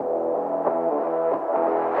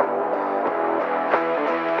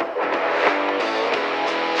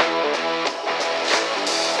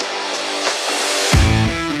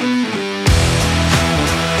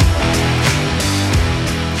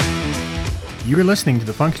You're listening to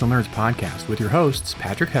the Functional Nerds Podcast with your hosts,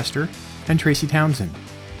 Patrick Hester and Tracy Townsend.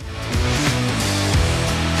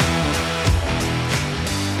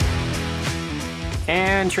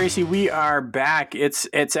 And Tracy, we are back. It's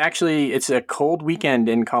a cold weekend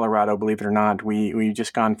in Colorado, believe it or not. We've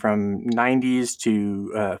just gone from 90s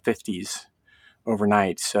to 50s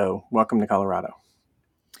overnight. So welcome to Colorado.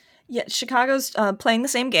 Yeah, Chicago's playing the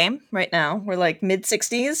same game right now. We're like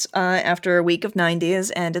mid-60s after a week of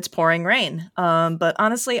 90s, and it's pouring rain. But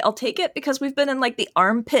honestly, I'll take it because we've been in like the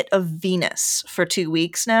armpit of Venus for 2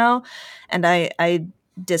 weeks now, and I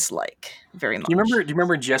dislike very much. Do you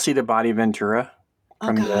remember Jesse the Body Ventura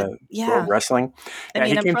from the World Wrestling? Yeah,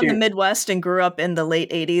 I'm from the Midwest and grew up in the late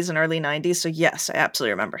 80s and early 90s, so yes, I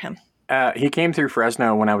absolutely remember him. He came through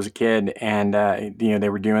Fresno when I was a kid, and they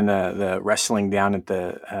were doing the wrestling down at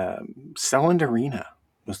the Selland Arena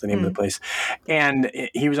was the name of the place. And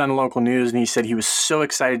he was on the local news, and he said he was so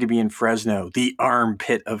excited to be in Fresno, the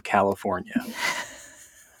armpit of California.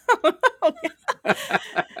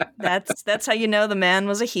 That's how you know the man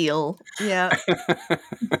was a heel. Yeah.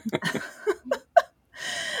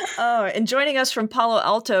 And joining us from Palo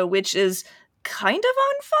Alto, which is kind of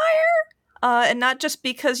on fire. And not just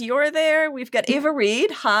because you're there. We've got Ava Reid.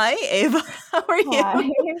 Hi, Ava. How are you? Hi.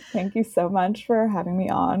 Thank you so much for having me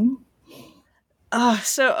on.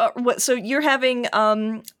 So you're having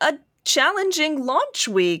a challenging launch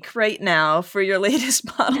week right now for your latest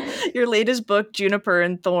book, Juniper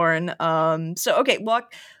and Thorn.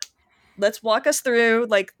 Let's walk us through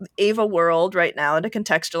like Ava world right now to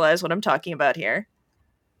contextualize what I'm talking about here.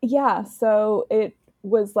 Yeah, so it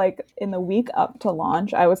was like in the week up to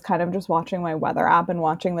launch, I was kind of just watching my weather app and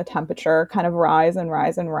watching the temperature kind of rise and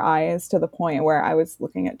rise and rise to the point where I was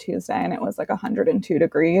looking at Tuesday and it was like 102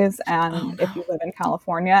 degrees. And if you live in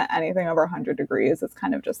California, anything over 100 degrees is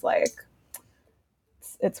kind of just like,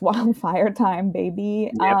 it's wildfire time,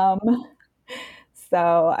 baby. Yep.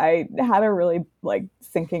 So I had a really like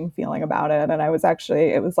sinking feeling about it. And it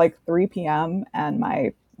was like 3 p.m. and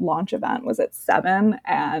my launch event was at 7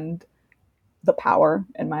 and the power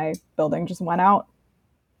in my building just went out.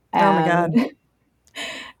 And oh my God.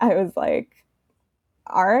 I was like,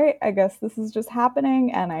 all right, I guess this is just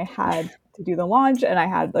happening. And I had to do the launch and I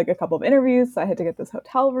had like a couple of interviews. So I had to get this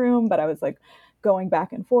hotel room, but I was like going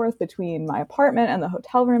back and forth between my apartment and the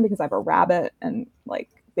hotel room because I have a rabbit and like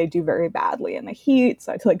they do very badly in the heat.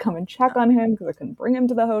 So I had to like come and check on him because I couldn't bring him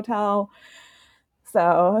to the hotel.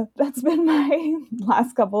 So that's been my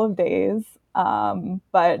last couple of days.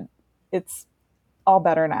 But it's all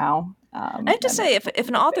better now. I have to say, if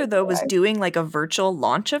an author though was doing like a virtual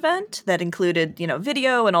launch event that included,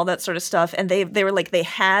 video and all that sort of stuff, and they were like they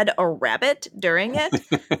had a rabbit during it,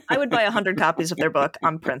 I would buy 100 copies of their book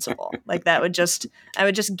on principle. Like I would just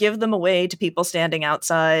give them away to people standing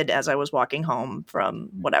outside as I was walking home from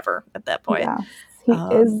whatever at that point. Yeah. He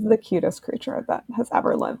is the cutest creature that has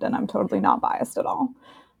ever lived, and I'm totally not biased at all.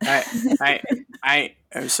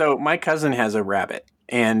 So my cousin has a rabbit,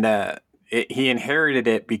 and he inherited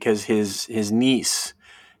it because his niece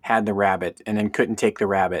had the rabbit and then couldn't take the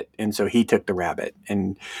rabbit. And so he took the rabbit.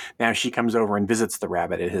 And now she comes over and visits the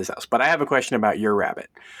rabbit at his house. But I have a question about your rabbit.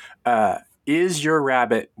 Is your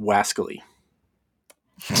rabbit wascally?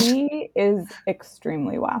 He is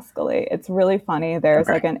extremely wascally. It's really funny. There's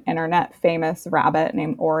like an internet famous rabbit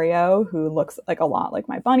named Oreo who looks like a lot like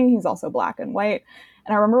my bunny. He's also black and white.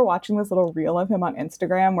 And I remember watching this little reel of him on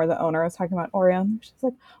Instagram where the owner was talking about Oreo. And she's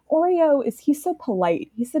like, Oreo, he's so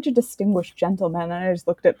polite. He's such a distinguished gentleman. And I just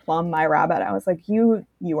looked at Plum, my rabbit. I was like, you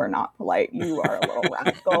are not polite. You are a little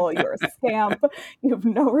rascal. You're a scamp. You have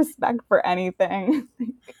no respect for anything.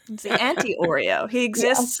 It's the anti-Oreo. He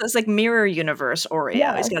exists as like mirror universe Oreo.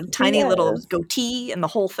 Yes, he's got a tiny little goatee and the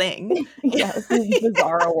whole thing. Yes, he's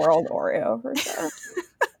Bizarro World Oreo for sure.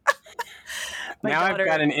 Now I've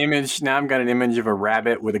got an image of a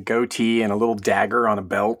rabbit with a goatee and a little dagger on a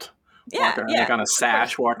belt. Like on a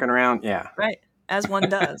sash walking around. Yeah. Right. As one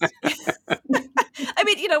does. I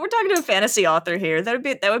mean, we're talking to a fantasy author here. That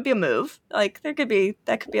would be a move. Like that could be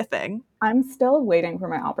a thing. I'm still waiting for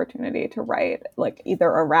my opportunity to write like either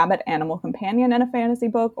a rabbit animal companion in a fantasy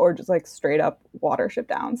book or just like straight up Watership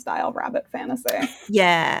Down style rabbit fantasy.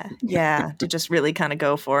 Yeah. To just really kind of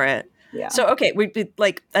go for it. Yeah. So, okay, we'd be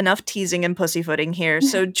like enough teasing and pussyfooting here.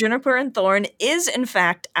 So Juniper and Thorn is in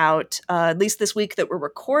fact out, at least this week that we're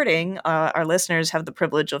recording. Our listeners have the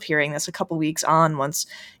privilege of hearing this a couple weeks on once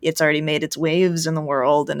it's already made its waves in the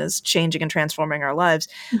world and is changing and transforming our lives.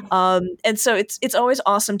 And so it's always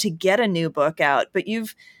awesome to get a new book out, but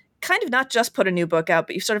you've kind of not just put a new book out,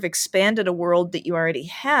 but you've sort of expanded a world that you already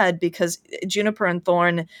had because Juniper and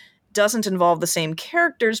Thorn doesn't involve the same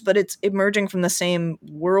characters, but it's emerging from the same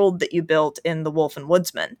world that you built in The Wolf and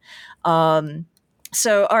Woodsman.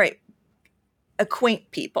 So, all right,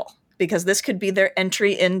 acquaint people, because this could be their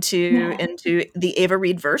entry into the Ava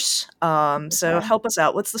Reid verse. So help us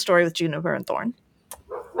out. What's the story with Juniper and Thorn?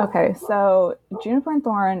 Okay, so Juniper and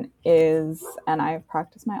Thorn is, and I've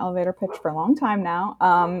practiced my elevator pitch for a long time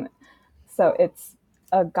now. So it's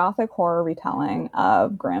a gothic horror retelling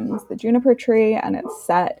of Grimm's The Juniper Tree, and it's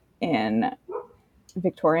set in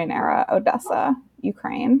Victorian era Odessa,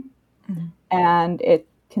 Ukraine. Mm-hmm. And it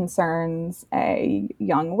concerns a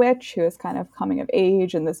young witch who is kind of coming of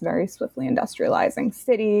age in this very swiftly industrializing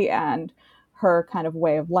city, and her kind of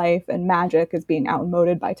way of life and magic is being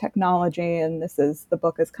outmoded by technology. And the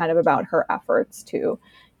book is kind of about her efforts to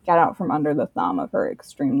get out from under the thumb of her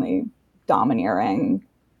extremely domineering,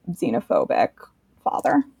 xenophobic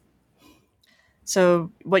father.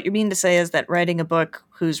 So what you mean to say is that writing a book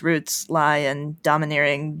whose roots lie in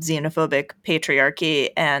domineering, xenophobic patriarchy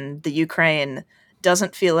and the Ukraine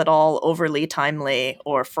doesn't feel at all overly timely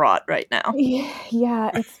or fraught right now.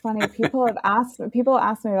 Yeah, it's funny. People ask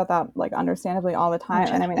me about that, like, understandably, all the time.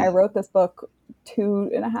 And I mean, I wrote this book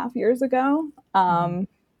 2.5 years ago.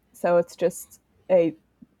 So it's just a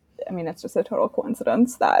total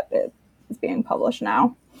coincidence that it is being published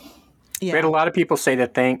now. Yeah. We had a lot of people say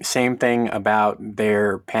the same thing about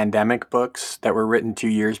their pandemic books that were written 2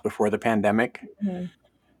 years before the pandemic. Mm-hmm.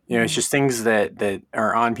 You know, it's just things that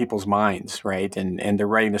are on people's minds, right? And they're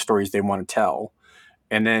writing the stories they want to tell.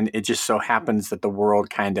 And then it just so happens that the world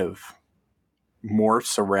kind of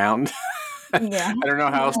morphs around. Yeah. I don't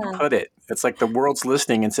know how else to put it. It's like the world's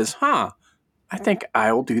listening and says, I think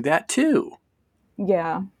I'll do that too.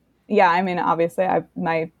 Yeah. Yeah, I mean, obviously,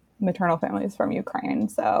 my maternal family is from Ukraine,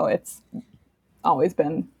 so it's always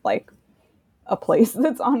been like a place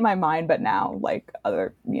that's on my mind, but now like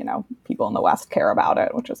other, people in the West care about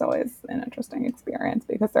it, which is always an interesting experience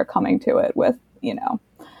because they're coming to it with,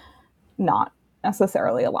 not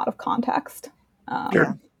necessarily a lot of context.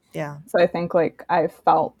 Sure. Yeah. So I think like I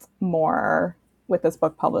felt more with this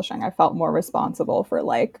book publishing, I felt more responsible for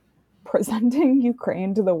like presenting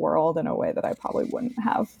Ukraine to the world in a way that I probably wouldn't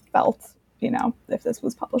have felt, if this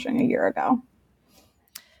was publishing a year ago.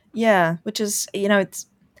 Yeah, which is,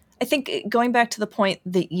 I think going back to the point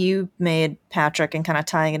that you made, Patrick, and kind of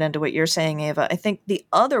tying it into what you're saying, Ava, I think the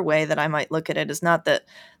other way that I might look at it is not that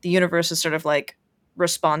the universe is sort of like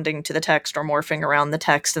responding to the text or morphing around the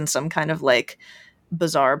text in some kind of like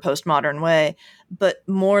bizarre postmodern way, but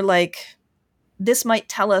more like this might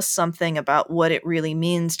tell us something about what it really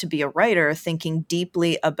means to be a writer, thinking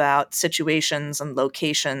deeply about situations and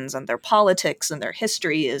locations and their politics and their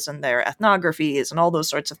histories and their ethnographies and all those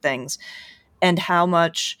sorts of things, and how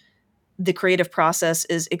much the creative process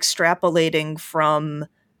is extrapolating from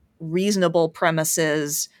reasonable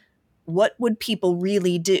premises. What would people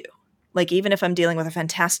really do? Like, even if I'm dealing with a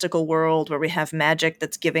fantastical world where we have magic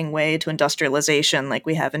that's giving way to industrialization, like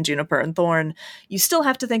we have in Juniper and Thorn, you still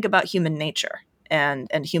have to think about human nature and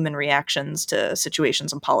human reactions to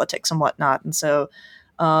situations and politics and whatnot. And so,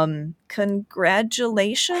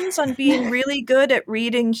 congratulations on being really good at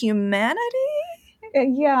reading humanity.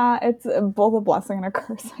 Yeah, it's both a blessing and a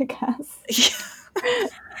curse, I guess.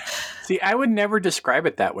 See, I would never describe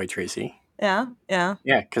it that way, Tracy. Yeah. Yeah,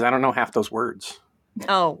 because I don't know half those words.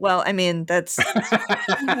 Oh, well, I mean, that's...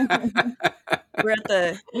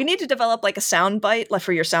 we need to develop like a sound bite like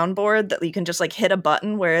for your soundboard that you can just like hit a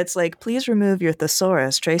button where it's like, please remove your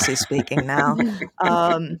thesaurus, Tracy speaking now.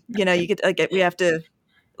 You could like we have to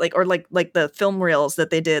like, or like the film reels that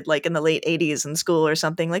they did like in the late 80s in school or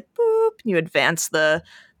something, like boop, you advance the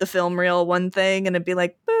film reel one thing and it'd be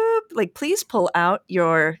like boop, like please pull out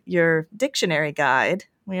your dictionary guide.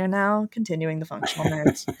 We are now continuing the functional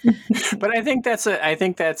nerds. But I think that's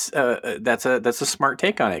a smart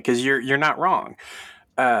take on it, because you're not wrong.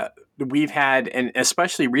 We've had, and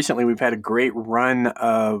especially recently, we've had a great run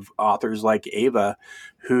of authors like Ava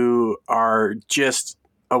who are just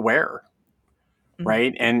aware,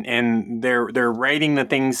 right? And they're writing the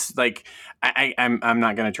things like I'm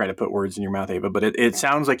not going to try to put words in your mouth, Ava, but it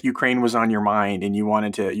sounds like Ukraine was on your mind and you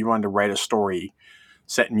wanted to write a story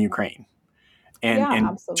set in Ukraine.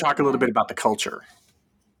 And talk a little bit about the culture.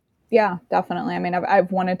 Yeah, definitely. I mean,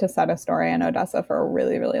 I've wanted to set a story in Odessa for a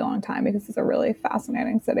really, really long time because it's a really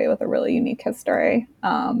fascinating city with a really unique history.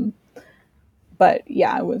 But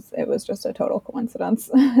yeah, it was just a total coincidence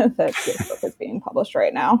that this book is being published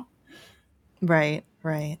right now. Right.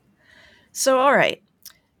 So, all right.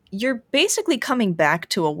 You're basically coming back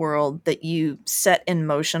to a world that you set in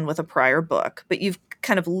motion with a prior book, but you've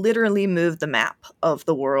kind of literally move the map of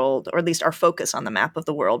the world, or at least our focus on the map of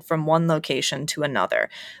the world, from one location to another,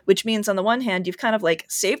 which means on the one hand, you've kind of like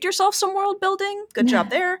saved yourself some world building. Good job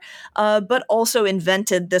there. But also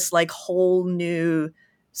invented this like whole new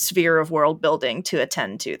sphere of world building to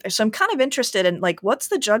attend to. So I'm kind of interested in like, what's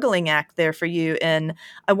the juggling act there for you? And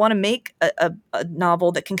I want to make a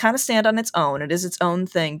novel that can kind of stand on its own. It is its own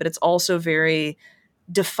thing, but it's also very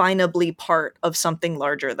definably part of something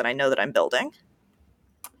larger that I know that I'm building.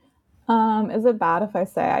 Is it bad if I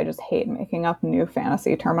say I just hate making up new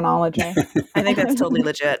fantasy terminology? I think that's totally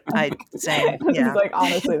legit. Same. This Yeah. is like,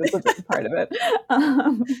 honestly, this is a big part of it.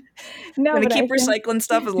 No, Gonna but I keep think recycling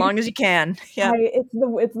stuff as long as you can. Yeah.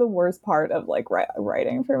 it's the worst part of like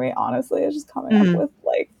writing for me. Honestly, is just coming up Mhm. with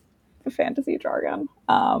like the fantasy jargon.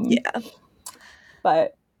 Yeah.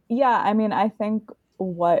 But yeah, I mean, I think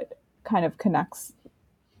what kind of connects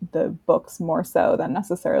the books more so than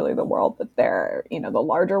necessarily the world that they're, the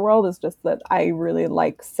larger world, is just that I really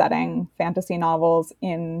like setting fantasy novels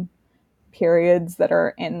in periods that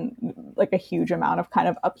are in like a huge amount of kind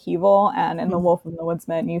of upheaval. And in The Mhm. Wolf and the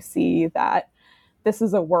Woodsman, you see that this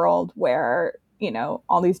is a world where,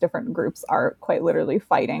 all these different groups are quite literally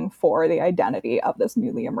fighting for the identity of this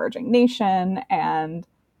newly emerging nation. And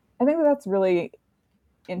I think that that's really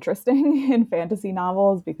interesting in fantasy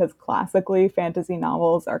novels, because classically fantasy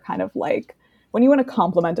novels are kind of like, when you want to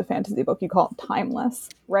compliment a fantasy book, you call it timeless,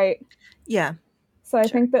 right? Yeah. So I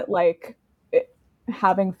Sure. think that like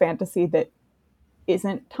having fantasy that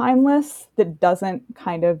isn't timeless, that doesn't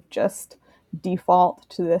kind of just default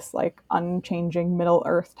to this like unchanging Middle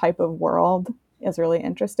Earth type of world, is really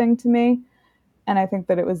interesting to me. And I think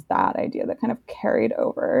that it was that idea that kind of carried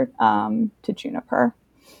over to Juniper.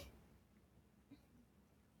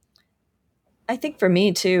 I think for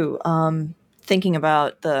me too, thinking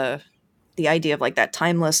about the idea of like that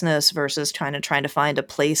timelessness versus trying to find a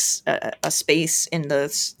place, a space in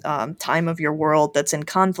the time of your world that's in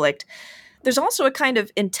conflict. There's also a kind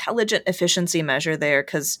of intelligent efficiency measure there,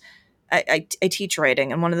 because I teach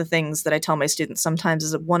writing, and one of the things that I tell my students sometimes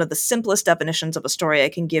is that one of the simplest definitions of a story I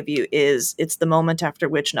can give you is it's the moment after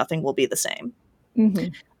which nothing will be the same.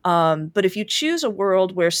 Mm-hmm. But if you choose a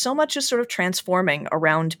world where so much is sort of transforming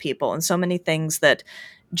around people, and so many things that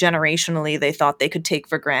generationally they thought they could take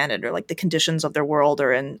for granted, or like the conditions of their world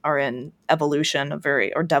are in evolution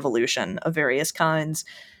or devolution of various kinds,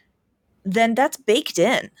 then that's baked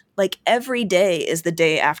in. Like every day is the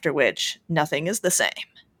day after which nothing is the same.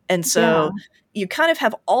 And Yeah. so you kind of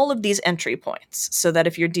have all of these entry points, so that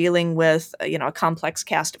if you're dealing with a complex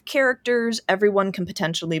cast of characters, everyone can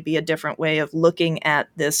potentially be a different way of looking at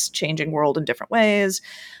this changing world in different ways.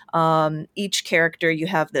 Each character, you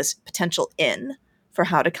have this potential in for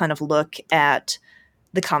how to kind of look at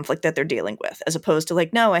the conflict that they're dealing with, as opposed to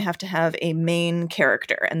like, no, I have to have a main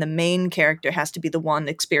character, and the main character has to be the one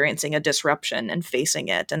experiencing a disruption and facing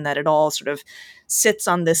it, and that it all sort of sits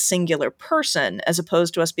on this singular person, as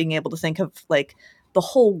opposed to us being able to think of like the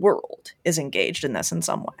whole world is engaged in this in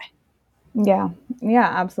some way. Yeah. Yeah,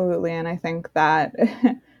 absolutely. And I think that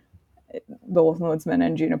the Wolf and Woodsman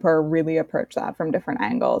and Juniper really approach that from different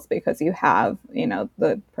angles, because you have,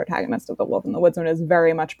 the protagonist of The Wolf and the Woodsman is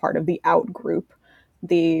very much part of the out group,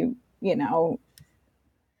 the, you know,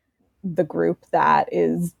 the group that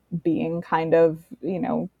is being kind of,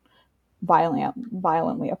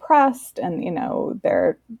 violently oppressed, and,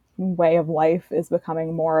 their way of life is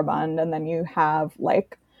becoming moribund. And then you have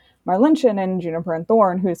like Marlinchin and Juniper and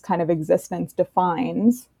Thorn, whose kind of existence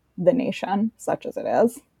defines the nation, such as it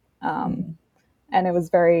is. Um, Mhm. and it was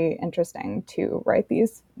very interesting to write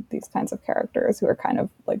these kinds of characters who are kind of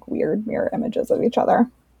like weird mirror images of each other.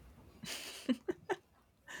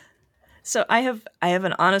 So I have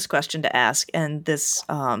an honest question to ask, and this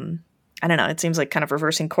I don't know, it seems like kind of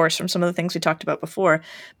reversing course from some of the things we talked about before.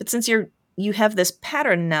 But since you have this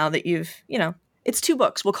pattern now that it's two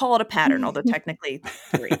books. We'll call it a pattern, although technically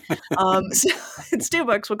three. So it's two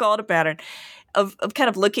books. We'll call it a pattern of kind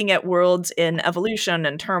of looking at worlds in evolution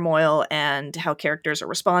and turmoil, and how characters are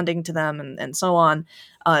responding to them, and so on.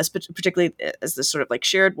 Particularly as this sort of like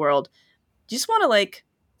shared world. Do you just want to like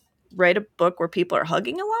write a book where people are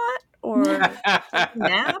hugging a lot, or taking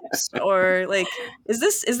naps, or like is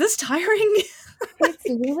this tiring? It's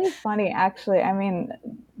really funny, actually. I mean,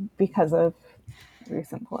 because of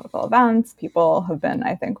recent political events, people have been,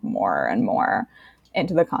 I think, more and more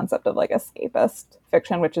into the concept of like escapist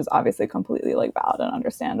fiction, which is obviously completely like valid and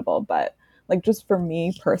understandable. But like, just for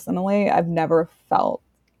me personally, I've never felt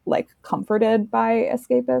like comforted by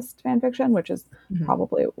escapist fan fiction, which is Mhm.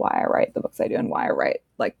 probably why I write the books I do, and why I write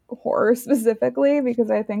like horror specifically, because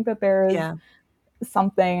I think that there's Yeah.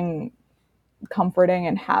 something comforting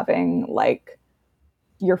in having like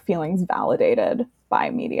your feelings validated by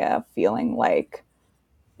media, feeling like,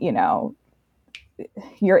 you know,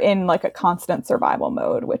 you're in like a constant survival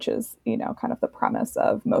mode, which is, you know, kind of the premise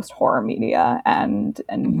of most horror media, and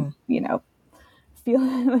you know,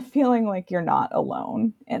 feeling like you're not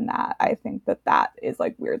alone in that. I think that that is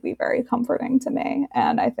like weirdly very comforting to me,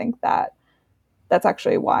 and I think that that's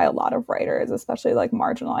actually why a lot of writers, especially like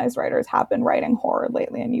marginalized writers, have been writing horror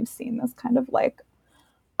lately, and you've seen this kind of like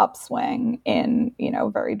upswing in, you know,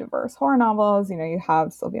 very diverse horror novels. You know, you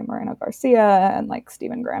have Sylvia Moreno Garcia and like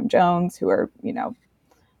Stephen Graham Jones, who are, you know,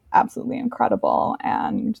 absolutely incredible,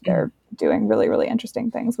 and they're doing really, really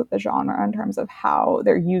interesting things with the genre in terms of how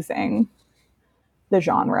they're using the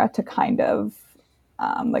genre to kind of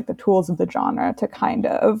like the tools of the genre to kind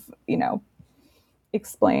of, you know,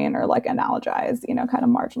 explain or like analogize, you know, kind of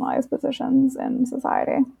marginalized positions in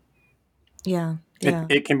society. Yeah.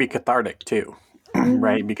 It can be cathartic too,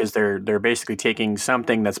 right? Because they're basically taking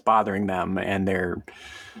something that's bothering them and they're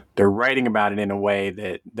writing about it in a way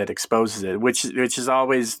that exposes it, which is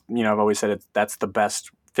always, you know, I've always said that's the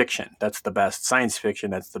best fiction, that's the best science fiction,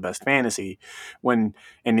 that's the best fantasy. When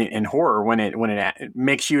in horror, when it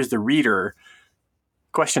makes you as the reader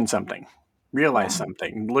question something, realize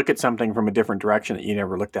something, look at something from a different direction that you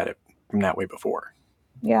never looked at it from that way before.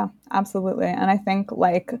 Yeah, absolutely. And I think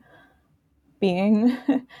like being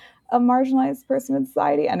a marginalized person in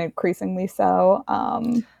society, and increasingly so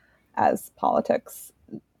as politics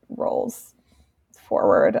rolls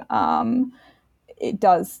forward, it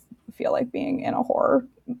does feel like being in a horror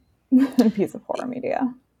piece of horror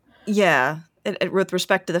media. Yeah. With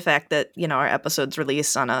respect to the fact that, you know, our episodes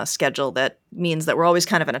release on a schedule that means that we're always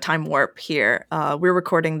kind of in a time warp here. We're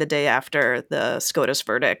recording the day after the SCOTUS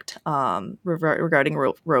verdict regarding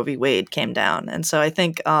Roe v. Wade came down. And so I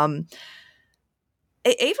think Ava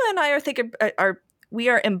and I we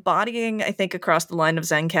are embodying, I think, across the line of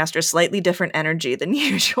Zencastr, slightly different energy than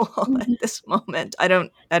usual at this moment. I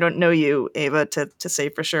don't know you, Ava, to say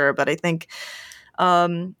for sure, but I think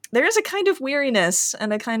there is a kind of weariness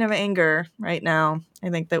and a kind of anger right now. I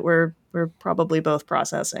think that we're probably both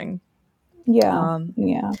processing. Yeah,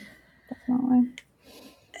 yeah, definitely.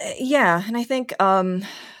 Yeah, and I think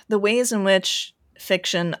the ways in which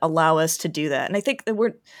fiction allow us to do that, and I think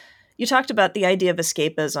that you talked about the idea of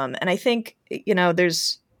escapism, and I think, you know,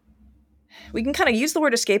 we can kind of use the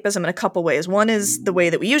word escapism in a couple ways. One is the way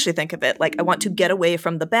that we usually think of it, like I want to get away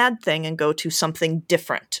from the bad thing and go to something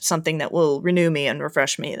different, something that will renew me and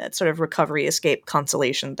refresh me, that sort of recovery, escape,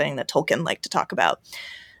 consolation thing that Tolkien liked to talk about.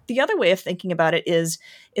 The other way of thinking about it is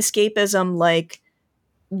escapism, like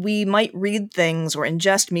we might read things or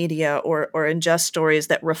ingest media or ingest stories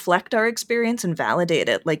that reflect our experience and validate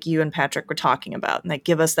it, like you and Patrick were talking about, and that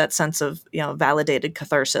give us that sense of, you know, validated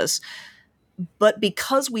catharsis. But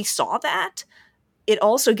because we saw that, it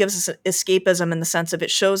also gives us escapism in the sense of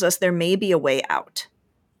it shows us there may be a way out.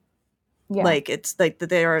 Yeah. Like it's like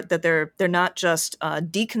they're not just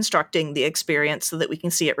deconstructing the experience so that we can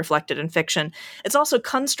see it reflected in fiction. It's also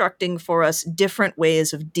constructing for us different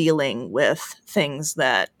ways of dealing with things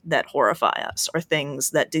that horrify us or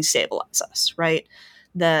things that destabilize us. Right?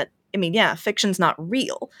 That, I mean, yeah, fiction's not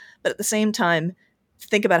real, but at the same time,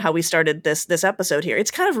 think about how we started this episode here. It's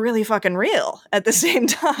kind of really fucking real at the same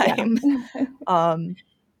time.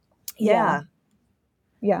 Yeah.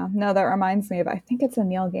 Yeah, no, that reminds me of, I think it's a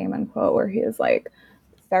Neil Gaiman quote where he is like,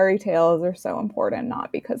 fairy tales are so important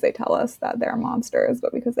not because they tell us that they're monsters,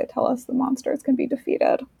 but because they tell us the monsters can be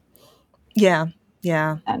defeated. Yeah.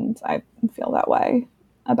 Yeah. And I feel that way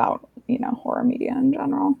about, you know, horror media in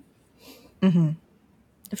general.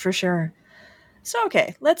 Mm-hmm. For sure. So,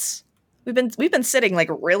 okay, we've been sitting like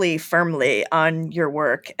really firmly on your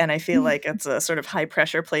work, and I feel like it's a sort of high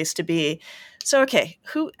pressure place to be. So, okay,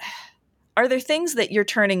 who are there things that you're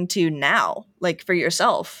turning to now, like for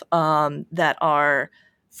yourself, that are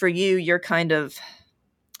for you, you're kind of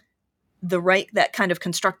that kind of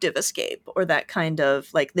constructive escape, or that kind of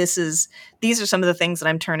like these are some of the things that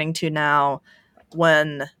I'm turning to now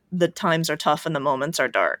when the times are tough and the moments are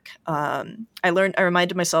dark. I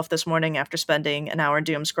reminded myself this morning after spending an hour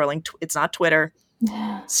doom scrolling, it's not Twitter.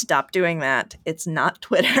 Stop doing that. It's not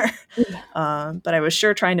Twitter. But I was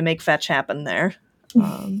sure trying to make fetch happen there.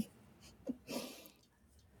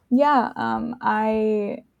 Yeah,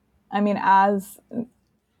 I mean, as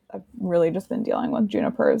I've really just been dealing with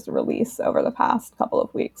Juniper's release over the past couple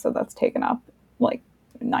of weeks, so that's taken up like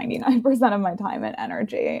 99% of my time and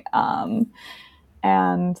energy.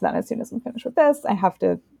 And then as soon as I'm finished with this, I have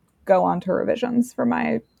to go on to revisions for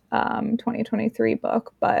my 2023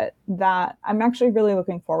 book. But that I'm actually really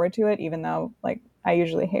looking forward to it, even though like I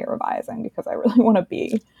usually hate revising because I really want to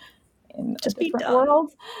be in a Just be different done.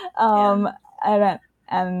 world.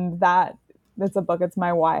 And that it's a book. It's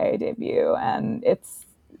my YA debut, and it's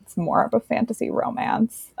more of a fantasy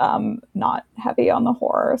romance, not heavy on the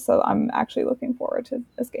horror. So I'm actually looking forward to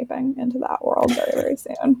escaping into that world very, very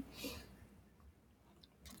soon.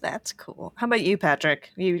 That's cool. How about you, Patrick?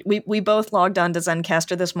 We both logged on to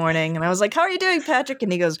Zencaster this morning, and I was like, "How are you doing, Patrick?"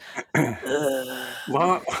 And he goes,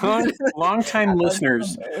 Long time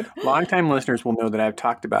listeners, Mood. long-time listeners will know that I've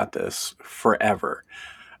talked about this forever.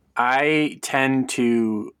 I tend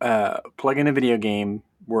to plug in a video game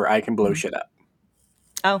where I can blow shit up.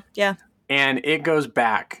 "Oh yeah, And it goes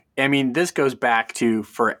back. I mean, this goes back to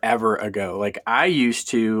forever ago. Like I used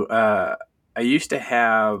to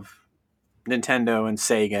have Nintendo and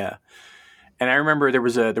Sega, and I remember there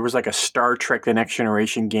was like a Star Trek: The Next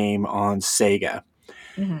Generation game on Sega,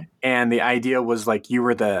 and the idea was like you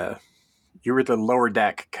were the lower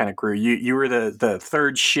deck kind of crew. You were the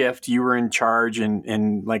third shift. You were in charge,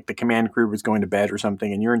 and like the command crew was going to bed or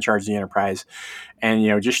something, and you're in charge of the Enterprise,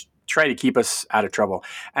 and just try to keep us out of trouble.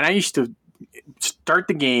 And I used to start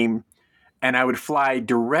the game, and I would fly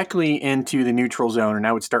directly into the neutral zone, and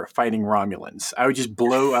I would start fighting Romulans. I would just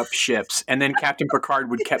blow up ships, and then Captain Picard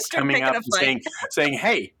would kept start coming picking up a and fight." saying,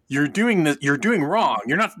 "Hey, you're doing this. You're doing wrong.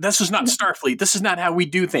 You're not. This is not Starfleet. This is not how we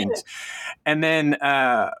do things." And then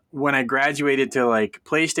when I graduated to like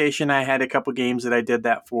PlayStation, I had a couple games that I did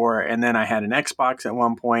that for, and then I had an Xbox at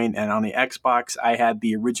one point, and on the Xbox, I had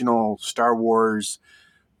the original Star Wars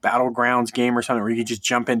Battlegrounds game or something where you could just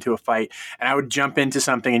jump into a fight, and I would jump into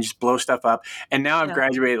something and just blow stuff up. And now I've Yeah.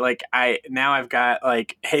 graduated. Like I've got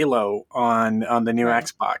like Halo on the new Right.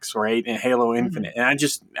 Xbox, right? And Halo Infinite. And I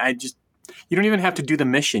just you don't even have to do the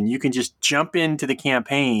mission. You can just jump into the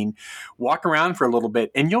campaign, walk around for a little bit,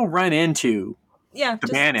 and you'll run into Yeah, the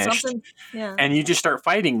just Banished, something. Yeah. and you just start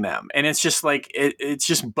fighting them. And it's just like it's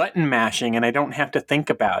just button mashing, and I don't have to think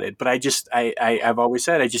about it. But I've always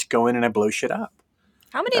said I just go in and I blow shit up.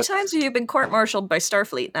 How many times have you been court-martialed by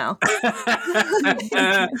Starfleet now?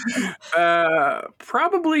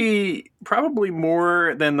 Probably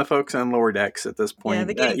more than the folks on lower decks at this Yeah, point.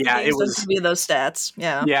 the Yeah, it games don't was. give you those stats.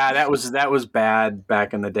 Yeah. Yeah, that was bad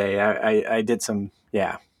back in the day. I did some.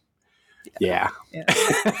 Yeah. Yeah.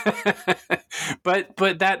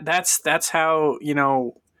 But that's how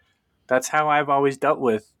that's how I've always dealt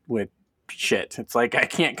with shit. It's like I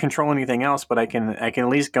can't control anything else, but I can at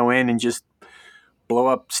least go in and just blow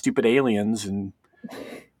up stupid aliens and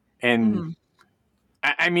Mhm.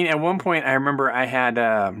 I mean, at one point, I remember I had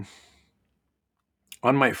on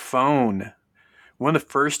my phone, one of the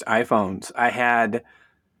first iPhones, I had,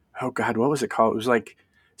 oh God, what was it called? It was like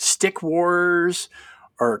Stick Wars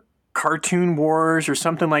or Cartoon Wars or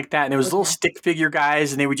something like that. And it was little Okay. stick figure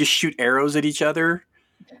guys, and they would just shoot arrows at each other.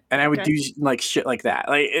 And I would Okay. do like shit like that.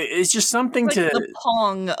 Like it's just something Like to, the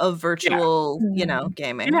Pong of yeah, virtual,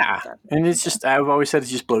 gaming. yeah. And it's just, I've always said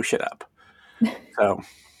it's just blow shit up. So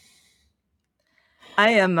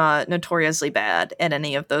I am notoriously bad at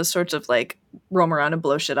any of those sorts of like roam around and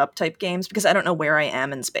blow shit up type games because I don't know where I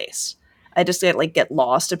am in space. I just get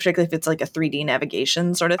lost, particularly if it's like a 3D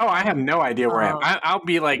navigation sort of oh, I have thing. no idea where I am. I'll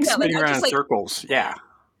be like Yeah, like spinning I around just in circles. Yeah.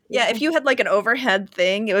 yeah, if you had like an overhead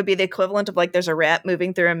thing, it would be the equivalent of like there's a rat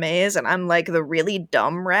moving through a maze, and I'm like the really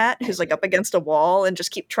dumb rat who's like up against a wall and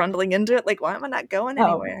just keep trundling into it. Like, why am I not going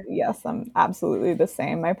Oh, anywhere? yes, I'm absolutely the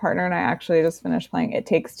same. My partner and I actually just finished playing It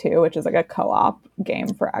Takes Two, which is like a co-op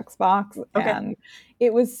game for Xbox. Okay. And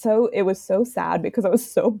it was so sad because I was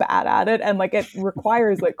so bad at it, and like it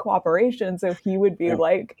requires like cooperation. So he would be Yeah.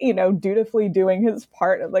 like, dutifully doing his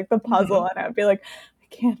part of like the puzzle, and I'd be like,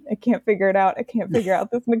 I can't figure it out. I can't figure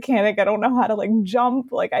out this mechanic. I don't know how to like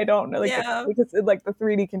jump. Like I don't know Yeah. because like the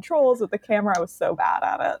 3D controls with the camera, I was so bad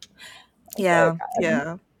at it. Yeah, Like,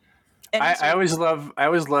 yeah. I always love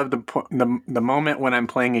the moment when I'm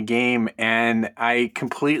playing a game and I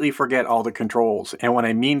completely forget all the controls, and when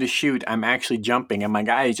I mean to shoot, I'm actually jumping, and my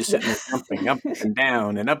guy is just sitting there jumping up and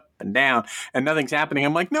down and up and down, and nothing's happening.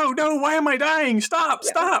 I'm like, no, why am I dying? Stop!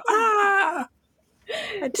 Ah!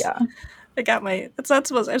 Yeah. I got my. I'm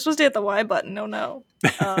supposed to hit the Y button. No.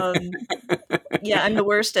 Yeah, I'm the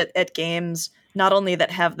worst at games. Not only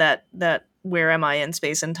that have that where am I in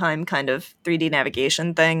space and time kind of 3D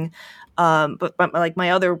navigation thing, but like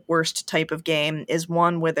my other worst type of game is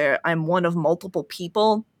one where I'm one of multiple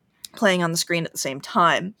people playing on the screen at the same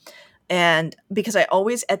time. And because I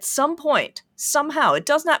always, at some point, somehow, it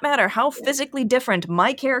does not matter how physically different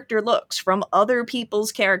my character looks from other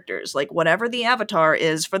people's characters, like whatever the avatar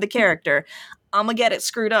is for the character, I'm gonna get it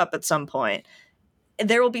screwed up at some point.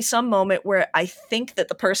 there will be some moment where I think that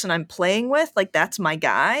the person I'm playing with, like, that's my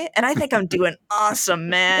guy, and I think I'm doing awesome,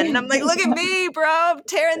 man. And I'm like, look at me, bro, I'm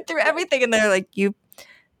tearing through everything. And they're like, you've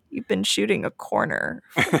been shooting a corner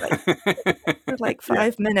for like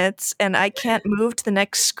 5 minutes, and I can't move to the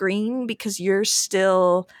next screen because you're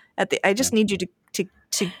still at the. I just need you to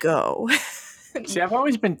go. See, I've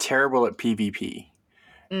always been terrible at PvP.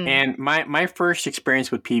 And my first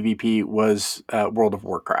experience with PvP was World of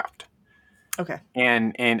Warcraft. Okay.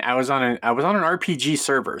 And I was on an RPG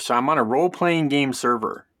server, so I'm on a role playing game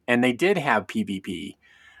server, and they did have PvP,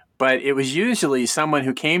 but it was usually someone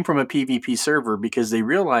who came from a PvP server because they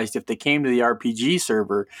realized if they came to the RPG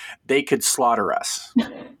server, they could slaughter us.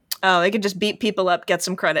 Oh, they could just beat people up, get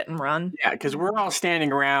some credit, and run. Yeah, because we're all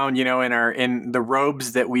standing around, in the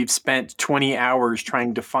robes that we've spent 20 hours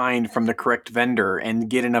trying to find from the correct vendor and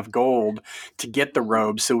get enough gold to get the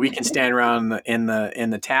robes, so we can stand around in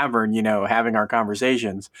the tavern, having our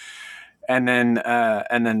conversations, and then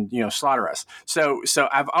slaughter us. So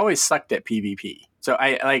I've always sucked at PvP. So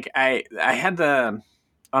I had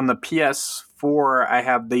on the PS4, I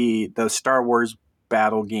have the Star Wars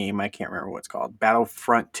battle game. I can't remember what it's called,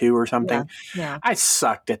 Battlefront 2 or something. Yeah. I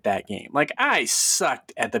sucked at that game. Like, I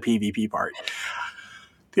sucked at the PvP part.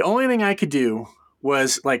 The only thing I could do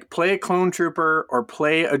was like play a clone trooper or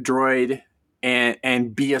play a droid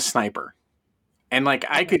and be a sniper. And like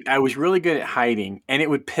I was really good at hiding, and it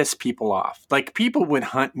would piss people off. Like, people would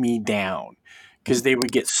hunt me down because they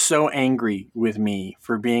would get so angry with me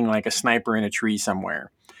for being like a sniper in a tree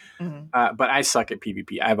somewhere. But I suck at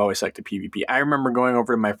PvP. I've always sucked at PvP. I remember going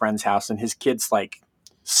over to my friend's house, and his kid's like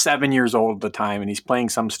 7 years old at the time, and he's playing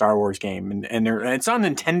some Star Wars game, and it's on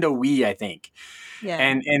Nintendo Wii, I think. Yeah.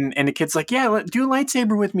 And the kid's like, yeah, do a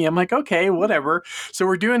lightsaber with me. I'm like, okay, whatever. So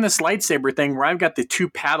we're doing this lightsaber thing where I've got the two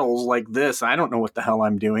paddles like this. I don't know what the hell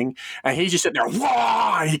I'm doing. And he's just sitting there,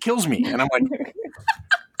 wah, and he kills me. And I'm like,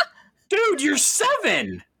 dude, you're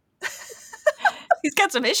 7. He's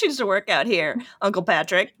got some issues to work out here, Uncle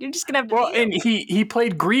Patrick. You're just gonna have to. Well, and he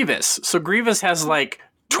played Grievous, so Grievous has like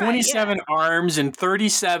 27 arms and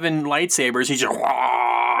 37 lightsabers. He's just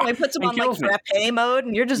he puts him on like frappe mode,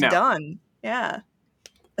 and you're just done. Yeah,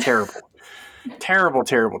 terrible.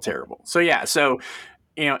 So yeah,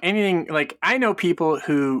 anything like, I know people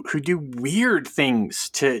who do weird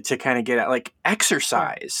things to kind of get out, like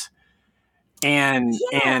exercise and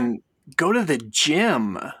go to the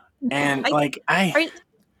gym. And I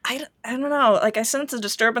don't know. Like, I sense a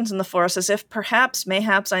disturbance in the force, as if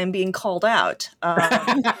mayhaps I am being called out.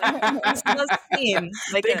 This does seem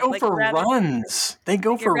like they go for runs. They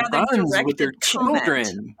go for runs with their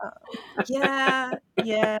children. Yeah.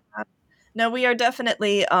 No, we are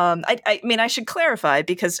definitely. I mean, I should clarify,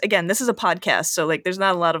 because again, this is a podcast, so like, there's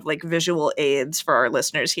not a lot of like visual aids for our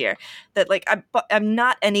listeners here. That like, I'm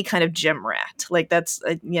not any kind of gym rat. Like, that's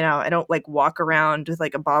I don't like walk around with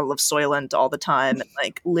like a bottle of Soylent all the time and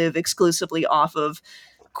like live exclusively off of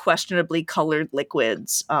questionably colored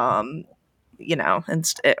liquids, or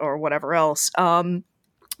whatever else.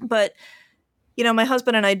 But my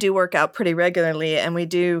husband and I do work out pretty regularly, and we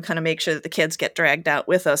do kind of make sure that the kids get dragged out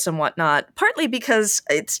with us and whatnot, partly because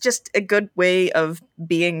it's just a good way of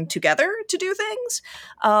being together to do things.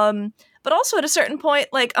 But also at a certain point,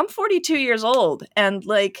 like, I'm 42 years old, and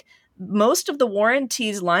like, most of the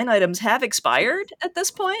warranties line items have expired at this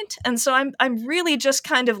point. And so I'm really just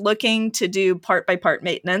kind of looking to do part by part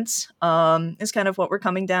maintenance, is kind of what we're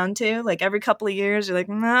coming down to. Like, every couple of years, you're like,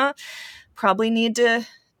 nah, probably need to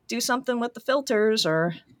do something with the filters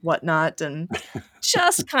or whatnot, and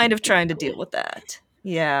just kind of trying to deal with that.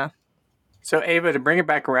 Yeah. So Ava, to bring it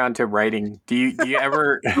back around to writing, do you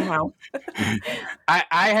ever?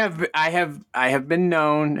 I have been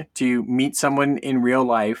known to meet someone in real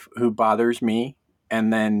life who bothers me,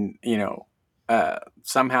 and then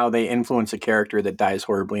somehow they influence a character that dies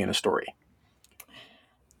horribly in a story.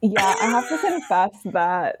 Yeah, I have to confess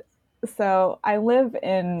that. So I live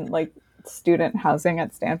in like student housing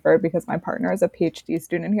at Stanford because my partner is a PhD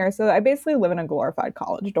student here. So I basically live in a glorified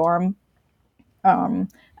college dorm.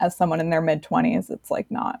 As someone in their mid-20s, it's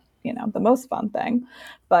like not, the most fun thing.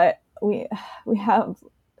 But we have,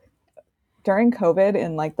 during COVID,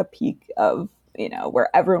 in like the peak of,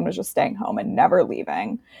 where everyone was just staying home and never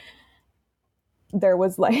leaving, there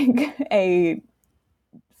was like a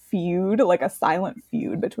feud, like a silent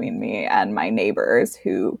feud between me and my neighbors,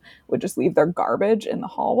 who would just leave their garbage in the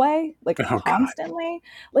hallway, like constantly.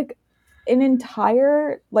 God. Like, an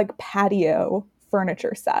entire like patio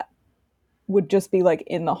furniture set would just be like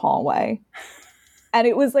in the hallway And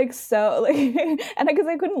it was like so like and because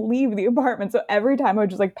I couldn't leave the apartment, so every time I would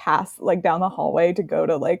just like pass like down the hallway to go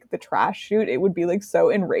to like the trash chute, it would be like so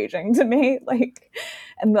enraging to me, like,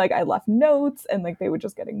 and like I left notes and like they would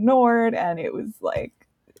just get ignored, and it was like,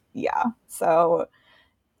 yeah. So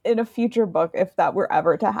in a future book, if that were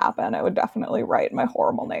ever to happen, I would definitely write my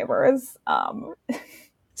horrible neighbors.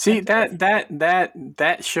 See, And just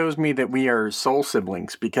that shows me that we are soul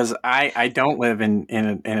siblings, because I don't live in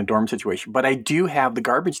a dorm situation, but I do have the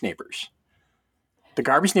garbage neighbors. The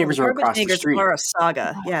garbage Well, the neighbors are garbage across the neighbors street. are a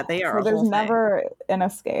saga. Yeah, they are so a there's whole thing. never an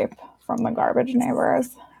escape from the garbage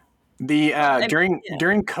neighbors. The during yeah.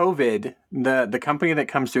 during COVID, the company that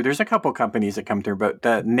comes through, there's a couple companies that come through, but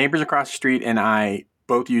the neighbors across the street and I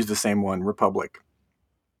both use the same one, Republic.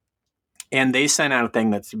 And they sent out a thing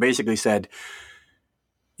that basically said,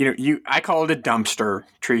 I call it a dumpster.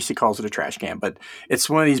 Tracy calls it a trash can, but it's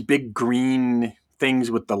one of these big green things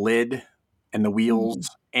with the lid and the wheels.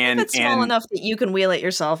 Mhm. If it's small enough that you can wheel it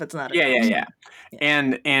yourself, it's not a Yeah.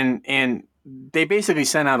 Yeah. And they basically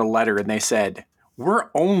sent out a letter and they said, we're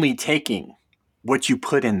only taking what you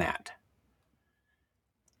put in that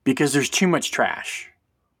because there's too much trash.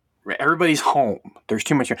 Everybody's home. There's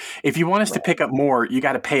too much trash. If you want us to Right. pick up more, you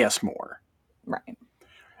got to pay us more. Right.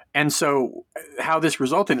 And so how this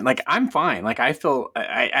resulted in, like, I'm fine. Like, I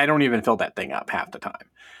don't even fill that thing up half the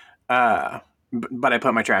time. But I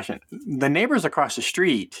put my trash in. The neighbors across the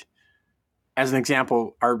street, as an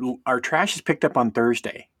example, our trash is picked up on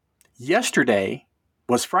Thursday. Yesterday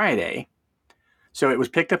was Friday. So it was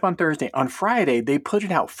picked up on Thursday. On Friday, they put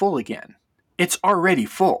it out full again. It's already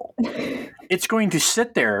full. It's going to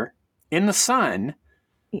sit there in the sun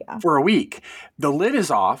Yeah. for a week. The lid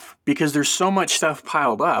is off because there's so much stuff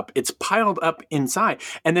piled up. It's piled up inside.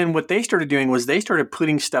 And then what they started doing was they started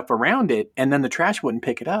putting stuff around it, and then the trash wouldn't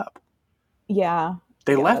pick it up. Yeah.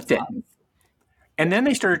 They Yeah, left that it. sounds. And then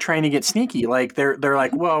they started trying to get sneaky. Like they're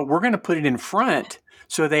like, well, we're going to put it in front.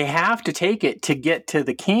 So they have to take it to get to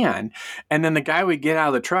the can. And then the guy would get out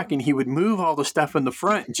of the truck and he would move all the stuff in the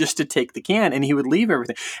front just to take the can, and he would leave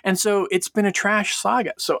everything. And so it's been a trash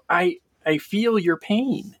saga. So I feel your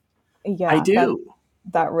pain. I Yeah, do.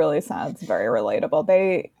 that really sounds very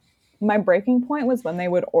relatable. My breaking point was when they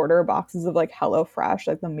would order boxes of like HelloFresh,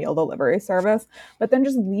 like the meal delivery service, but then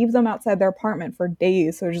just leave them outside their apartment for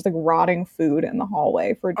days. So it's just like rotting food in the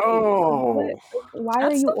hallway for days. Oh, Why are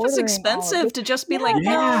That you stuff is ordering all of expensive this? to just be Yeah, like, that's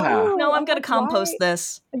yeah. no, true. I'm I'm gonna like, why? compost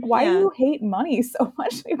this. Like, why do Yeah. you hate money so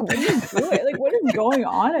much? Like, what are you doing? Like, what is going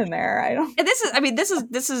on in there? I don't. And this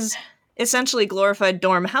is essentially glorified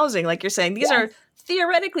dorm housing, like you're saying. These are Yes.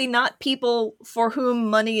 theoretically not people for whom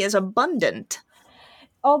money is abundant.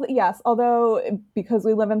 Yes, although because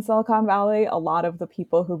we live in Silicon Valley, a lot of the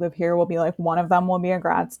people who live here will be like one of them will be a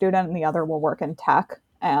grad student and the other will work in tech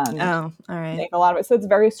and Oh, all right. make a lot of it. So it's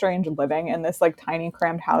very strange living in this like tiny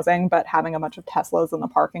crammed housing, but having a bunch of Teslas in the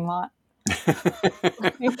parking lot.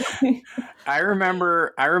 I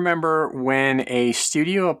remember when a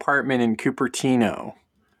studio apartment in Cupertino,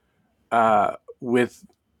 with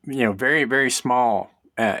very very small,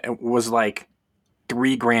 it was like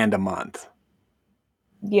 $3,000 a month.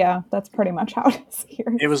 Yeah, that's pretty much how it is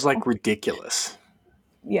here. It was So, like ridiculous.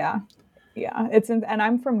 yeah. Yeah, and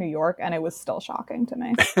I'm from New York, and it was still shocking to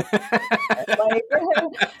me. Like,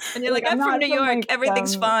 And you're like, I'm from not New York, like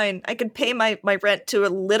everything's some, fine. I could pay my rent to a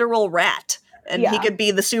literal rat, and he yeah, could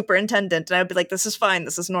be the superintendent, and I'd be like, this is fine,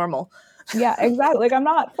 this is normal. yeah, exactly. Like I'm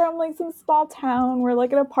not from like some small town where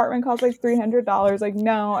like an apartment costs like $300. Like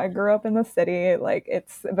no, I grew up in the city. Like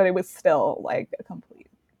but it was still like a complete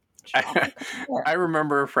shock. I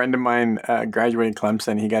remember a friend of mine graduated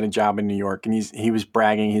Clemson. He got a job in New York, and he was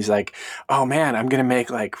bragging. He's like, "Oh man, I'm gonna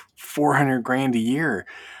make like $400,000 a year."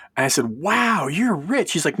 And I said, "Wow, you're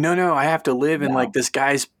rich." He's like, "No, I have to live in like No,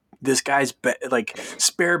 this guy's like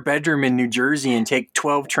spare bedroom in New Jersey and take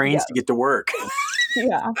 12 trains yeah, to get to work."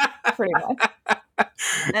 yeah, pretty much. I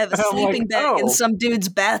have a And I'm like, sleeping bag in some dude's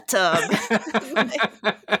bathtub.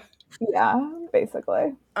 Yeah,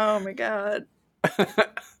 basically. Oh my god.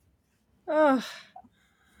 Oh.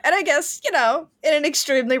 And I guess, in an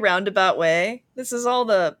extremely roundabout way, this is all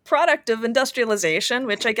the product of industrialization,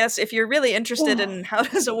 which I guess if you're really interested in how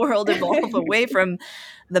does a world evolve away from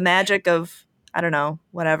the magic of, I don't know,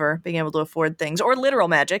 whatever, being able to afford things, or literal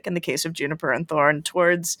magic in the case of Juniper and Thorn,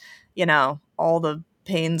 towards, all the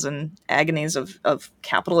pains and agonies of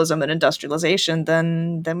capitalism and industrialization,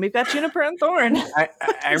 then we've got Juniper and Thorn.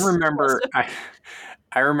 I remember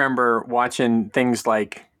I remember watching things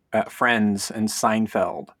like Friends and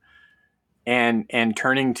Seinfeld, and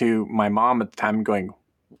turning to my mom at the time and going,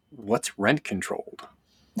 "What's rent controlled?"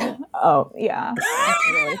 Oh, yeah.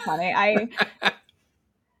 That's really funny.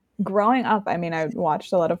 growing up, I mean, I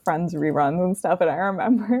watched a lot of Friends reruns and stuff, and I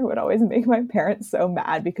remember it would always make my parents so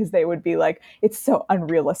mad because they would be like, it's so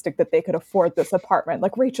unrealistic that they could afford this apartment.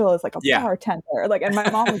 Like, Rachel is like a Yeah. bartender. Like, and my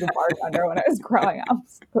mom was a bartender when I was growing up.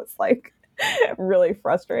 So it was like really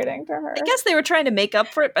frustrating to her. I guess they were trying to make up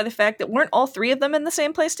for it by the fact that weren't all three of them in the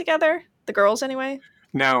same place together? The girls, anyway?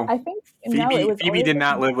 No. I think, no, it was Phoebe did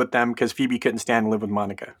not always, live with them because Phoebe couldn't stand to live with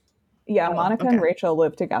Monica. yeah, Oh, Monica okay. and Rachel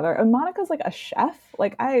lived together. And Monica's like a chef.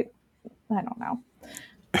 Like, I don't know.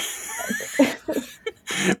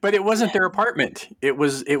 But it wasn't their apartment. It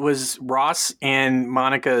was Ross and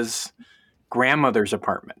Monica's grandmother's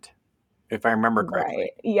apartment, if I remember correctly.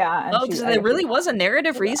 Right. Yeah. And Oh, because there really was a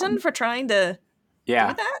narrative reason for trying to do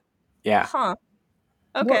Yeah. that? Yeah. Huh.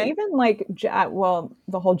 Well, Okay. even like, well,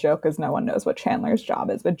 the whole joke is no one knows what Chandler's job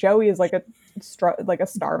is, but Joey is like a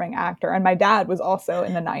starving actor, and my dad was also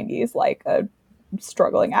in the '90s like a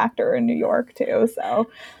struggling actor in New York too. So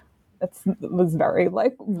it was very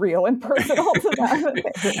like real and personal to them.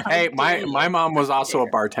 Hey, my mom was also a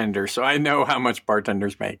bartender, so I know how much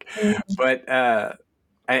bartenders make. But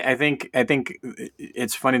I think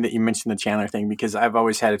it's funny that you mentioned the Chandler thing because I've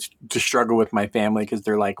always had to struggle with my family because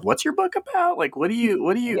they're like, "What's your book about? Like, what do you?"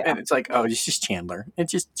 Yeah. And it's like, "Oh, it's just Chandler.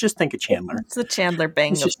 It's just think of Chandler. It's the Chandler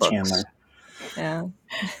Bing It's of just books. Chandler. Yeah.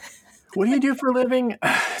 What do you do for a living?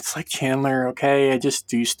 It's like Chandler. Okay, I just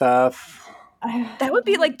do stuff." That would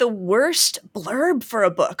be like the worst blurb for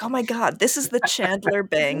a book. Oh my god, this is the Chandler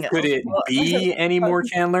Bing. Could it be any more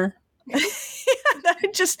Chandler?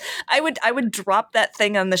 I would drop that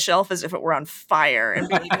thing on the shelf as if it were on fire and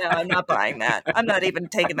be like, no, I'm not buying that. I'm not even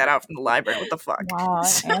taking that out from the library. What the fuck? Wow,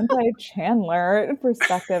 anti-Chandler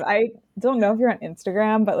perspective. I don't know if you're on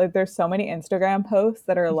Instagram, but like there's so many Instagram posts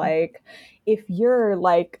that are like, if you're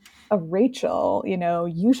like a Rachel, you know,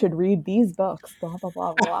 you should read these books, blah blah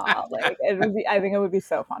blah blah. Like I think it would be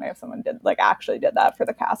so funny if someone actually did that for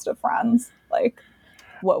the cast of Friends. Like,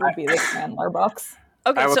 what would be the Chandler books?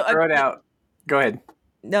 Okay, I will so throw it out. Go ahead.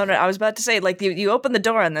 No, I was about to say, like, you opened the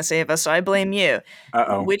door on this, Ava, so I blame you.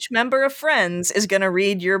 Uh-oh. Which member of Friends is going to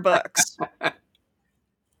read your books?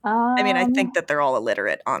 I mean, I think that they're all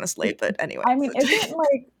illiterate, honestly, but anyway. I mean, isn't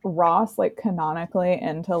like Ross like canonically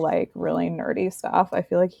into like really nerdy stuff? I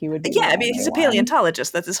feel like he would be. Yeah, I mean, he's a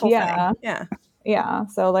paleontologist. That's his whole thing. Yeah. Yeah.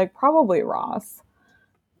 So like probably Ross.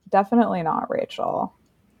 Definitely not Rachel.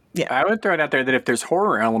 Yeah. I would throw it out there that if there's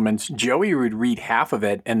horror elements, Joey would read half of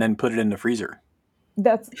it and then put it in the freezer.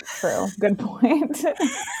 That's true. Good point.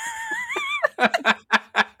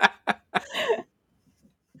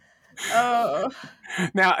 Oh.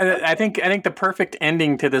 Now, I think the perfect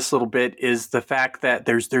ending to this little bit is the fact that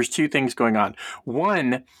there's two things going on.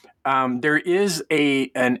 One, there is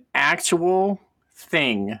an actual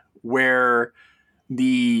thing where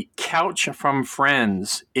the couch from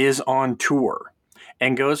Friends is on tour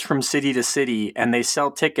and goes from city to city, and they sell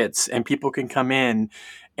tickets, and people can come in,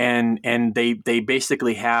 and they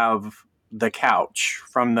basically have the couch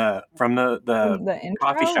from the intro,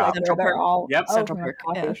 coffee shop. Central Perk. Yep. Central from the Perk,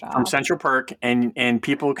 coffee yeah. shop. From Central Perk, and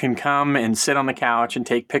people can come and sit on the couch and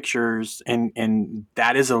take pictures, and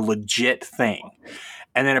that is a legit thing.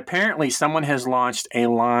 And then apparently someone has launched a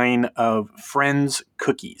line of Friends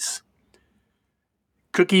cookies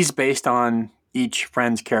based on each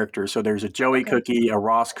Friends character. So there's a Joey cookie, a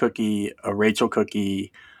Ross cookie, a Rachel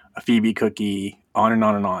cookie, a Phoebe cookie, on and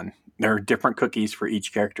on and on. There are different cookies for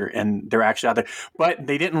each character, and they're actually out there. But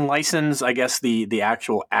they didn't license, I guess, the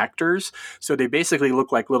actual actors. So they basically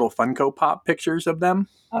look like little Funko Pop pictures of them.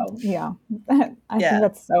 Oh, yeah. I think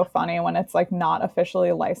that's so funny when it's like not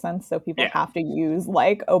officially licensed. So people have to use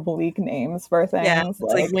like oblique names for things. Yeah, it's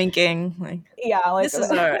like winking. Like, yeah, like this is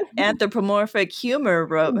our anthropomorphic humor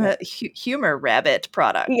rabbit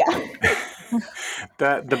product. Yeah.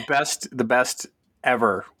 The best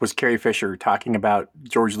ever was Carrie Fisher talking about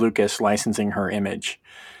George Lucas licensing her image.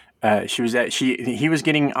 He was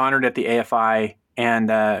getting honored at the AFI,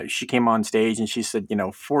 and she came on stage and she said,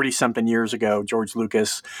 40 something years ago, George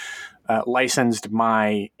Lucas licensed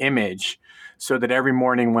my image so that every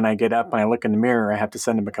morning when I get up and I look in the mirror, I have to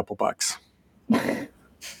send him a couple bucks. Oh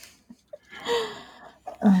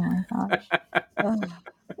my gosh.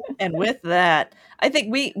 And with that, I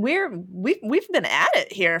think we've been at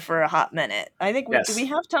it here for a hot minute. I think do we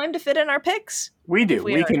have time to fit in our picks? We do.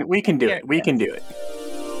 We can do it. We can do it.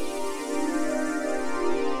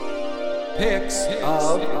 Picks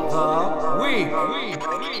of the week.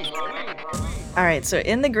 All right, so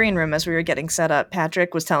in the green room, as we were getting set up,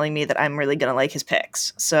 Patrick was telling me that I'm really going to like his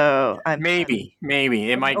picks. So maybe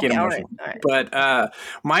it might get emotional. All right. But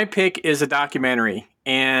my pick is a documentary,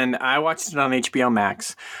 and I watched it on HBO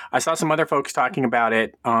Max. I saw some other folks talking about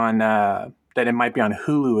it on that it might be on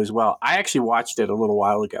Hulu as well. I actually watched it a little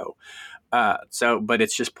while ago, but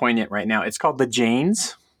it's just poignant right now. It's called The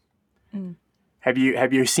Janes. Mm. Have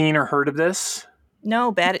you seen or heard of this?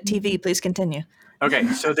 No, bad at TV. Please continue. Okay,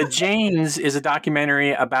 so The Janes is a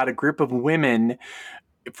documentary about a group of women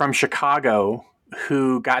from Chicago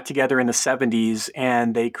who got together in the 70s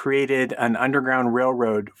and they created an underground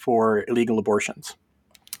railroad for illegal abortions.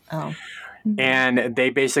 Oh. And they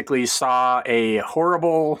basically saw a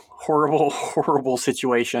horrible, horrible, horrible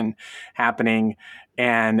situation happening.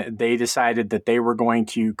 And they decided that they were going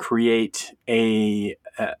to create a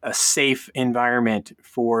safe environment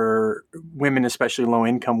for women, especially low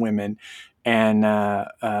income women, and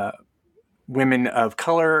women of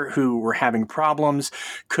color who were having problems,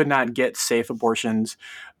 could not get safe abortions.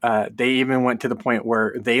 They even went to the point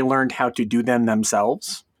where they learned how to do them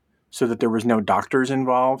themselves so that there was no doctors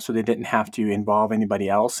involved, so they didn't have to involve anybody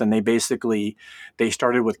else. And they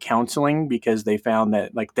started with counseling because they found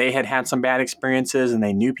that like they had some bad experiences and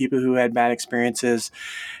they knew people who had bad experiences.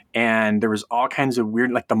 And there was all kinds of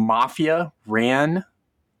weird, like the mafia ran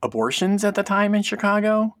abortions at the time in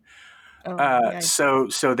Chicago. Oh,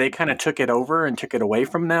 So they kind of took it over and took it away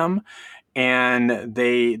from them, and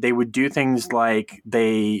they would do things like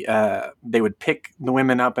they would pick the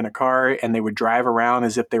women up in a car and they would drive around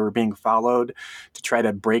as if they were being followed to try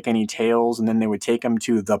to break any tails, and then they would take them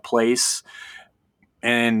to the place,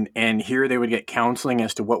 and here they would get counseling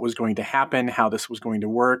as to what was going to happen, how this was going to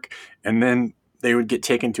work, and then they would get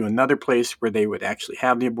taken to another place where they would actually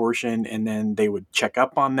have the abortion, and then they would check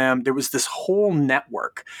up on them. There was this whole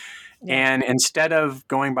network. Yeah. And instead of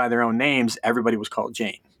going by their own names, everybody was called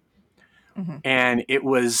Jane. Mm-hmm. And it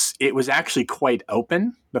was actually quite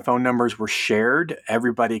open. The phone numbers were shared.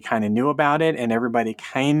 Everybody kind of knew about it, and everybody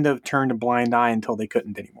kind of turned a blind eye until they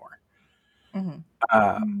couldn't anymore.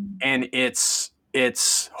 Mm-hmm. And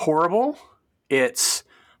it's horrible. It's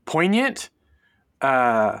poignant.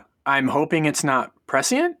 I'm hoping it's not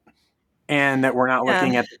prescient and that we're not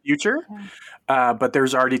looking at the future. But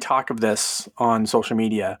there's already talk of this on social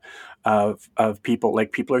media of people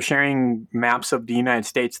are sharing maps of the United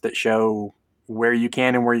States that show where you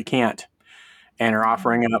can and where you can't, and are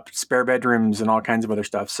offering up spare bedrooms and all kinds of other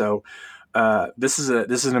stuff. So this is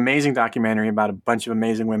an amazing documentary about a bunch of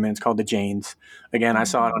amazing women. It's called The Janes. Again, I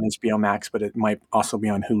saw it on HBO Max, but it might also be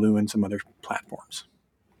on Hulu and some other platforms.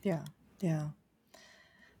 Yeah.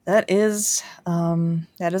 That is an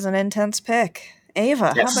intense pick.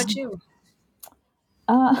 Ava, Yes. How about you?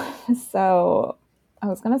 So I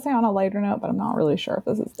was going to say on a lighter note, but I'm not really sure if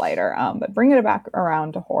this is lighter. But bringing it back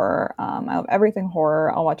around to horror, I love everything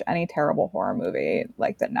horror. I'll watch any terrible horror movie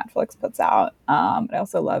like that Netflix puts out. I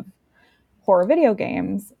also love horror video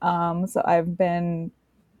games. So I've been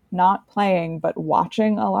not playing, but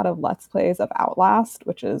watching a lot of Let's Plays of Outlast,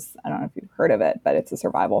 which is, I don't know if you've heard of it, but it's a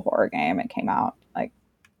survival horror game. It came out like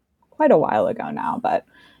quite a while ago now, but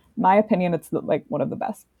in my opinion, it's like one of the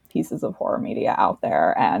best pieces of horror media out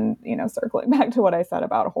there. And, circling back to what I said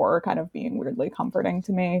about horror kind of being weirdly comforting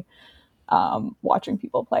to me, watching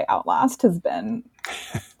people play Outlast has been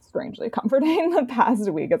strangely comforting the past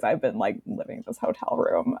week as I've been like living in this hotel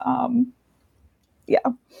room. Yeah.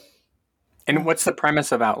 And what's the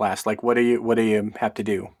premise of Outlast? Like, what do you have to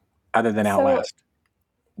do other than Outlast?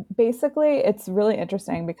 Basically, it's really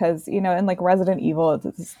interesting because, in like Resident Evil,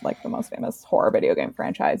 it's like the most famous horror video game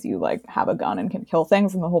franchise. You like have a gun and can kill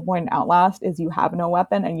things. And the whole point in Outlast is you have no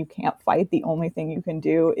weapon and you can't fight. The only thing you can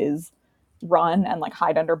do is run and like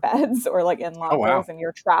hide under beds or like in lockers. Oh, wow. And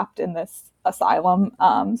you're trapped in this asylum.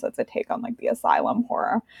 So it's a take on like the asylum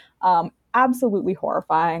horror. Absolutely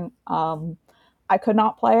horrifying. I could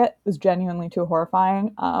not play it. It was genuinely too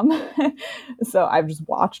horrifying. So I've just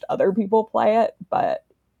watched other people play it, but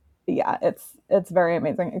yeah, it's very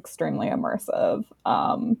amazing, extremely immersive.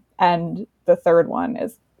 And the third one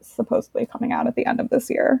is supposedly coming out at the end of this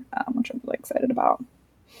year, which I'm really excited about.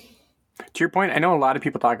 To your point, I know a lot of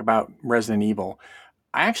people talk about Resident Evil.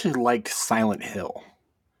 I actually liked Silent Hill.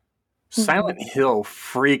 Silent Hill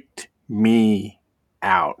freaked me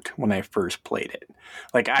out when I first played it.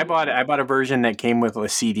 Like I bought a version that came with a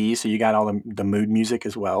CD, so you got all the mood music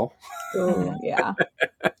as well. Ooh, yeah.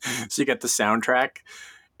 So you got the soundtrack.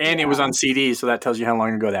 And it was on CD, so that tells you how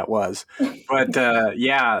long ago that was. But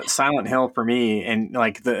yeah, Silent Hill for me, and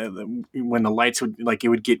like the when the lights would it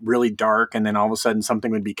would get really dark, and then all of a sudden something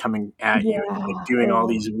would be coming at you, and like doing all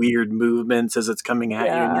these weird movements as it's coming at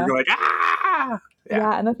you, and you're like, ah!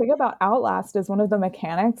 Yeah, and the thing about Outlast is one of the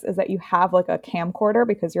mechanics is that you have like a camcorder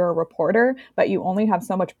because you're a reporter, but you only have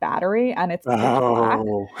so much battery and it's pitch black.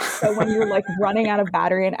 Oh. So when you're like running out of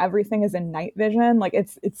battery and everything is in night vision, like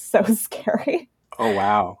it's so scary. Oh,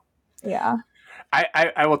 wow. Yeah.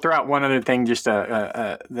 I will throw out one other thing just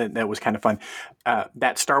that was kind of fun.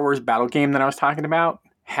 That Star Wars battle game that I was talking about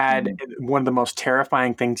had one of the most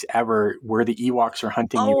terrifying things ever where the Ewoks are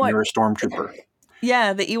hunting you Oh, and you're a stormtrooper.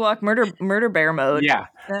 yeah, the Ewok murder bear mode. Yeah,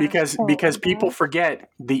 because Oh, people God. forget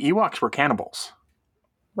the Ewoks were cannibals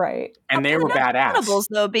Right. and they They're were not badass. cannibals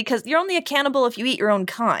though, because you're only a cannibal if you eat your own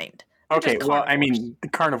kind. They're Okay, just well, I carnivores. mean, the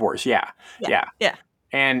carnivores, yeah. Yeah.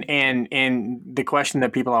 And the question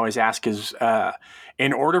that people always ask is,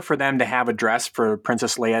 in order for them to have a dress for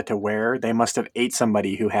Princess Leia to wear, they must have ate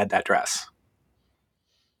somebody who had that dress.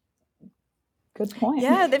 Good point.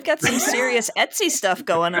 Yeah, they've got some serious Etsy stuff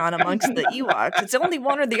going on amongst the Ewoks. It's only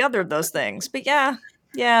one or the other of those things. But yeah,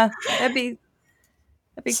 that'd be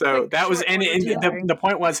So quick, that was, short and order tailoring. the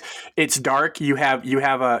point was, it's dark. You have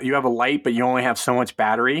a light, but you only have so much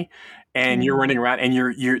battery, and you're running around, and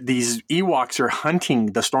you're these Ewoks are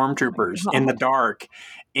hunting the stormtroopers in the God. dark,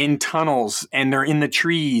 in tunnels, and they're in the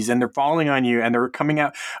trees, and they're falling on you, and they're coming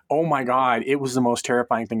out. Oh my God, it was the most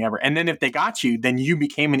terrifying thing ever. And then if they got you, then you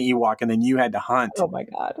became an Ewok, and then you had to hunt Oh my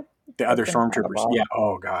God. the other That's stormtroopers. incredible. Yeah.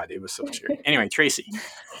 Oh God, it was so scary. Anyway, Tracy.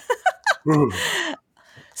 Ooh.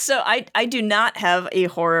 So I do not have a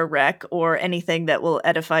horror rec or anything that will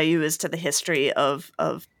edify you as to the history of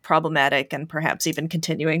problematic and perhaps even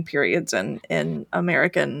continuing periods in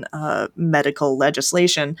American medical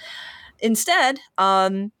legislation. Instead,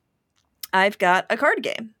 I've got a card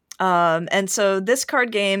game. And so this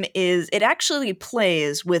card game it actually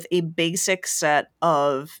plays with a basic set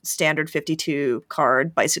of standard 52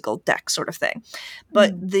 card bicycle deck sort of thing.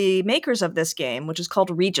 But the makers of this game, which is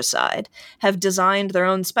called Regicide, have designed their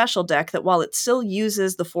own special deck that while it still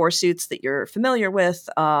uses the four suits that you're familiar with,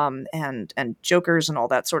 and jokers and all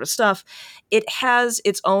that sort of stuff, it has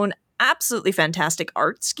its own absolutely fantastic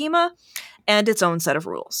art schema and its own set of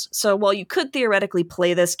rules. So while you could theoretically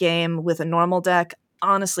play this game with a normal deck,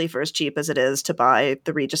 honestly, for as cheap as it is to buy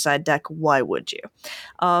the Regicide deck, why would you?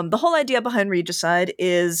 The whole idea behind Regicide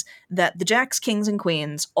is that the jacks, kings, and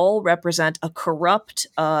queens all represent a corrupt,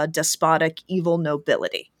 despotic, evil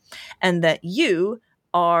nobility, and that you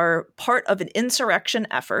are part of an insurrection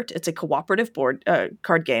effort. It's a cooperative board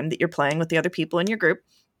card game that you're playing with the other people in your group.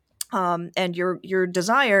 And your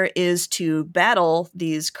desire is to battle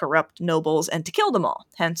these corrupt nobles and to kill them all,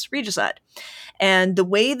 hence Regicide. And the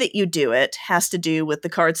way that you do it has to do with the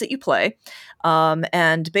cards that you play.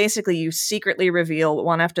 And basically, you secretly reveal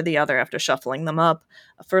one after the other after shuffling them up.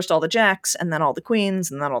 First all the jacks, and then all the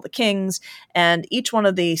queens, and then all the kings. And each one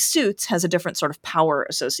of the suits has a different sort of power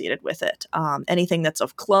associated with it. Anything that's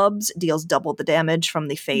of clubs deals double the damage from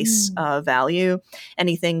the face value.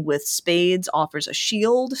 Anything with spades offers a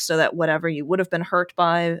shield so that whatever you would have been hurt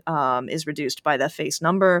by is reduced by the face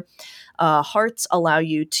number. Hearts allow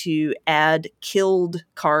you to add killed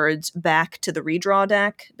cards back to the redraw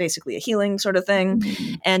deck, basically a healing sort of thing.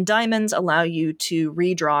 And diamonds allow you to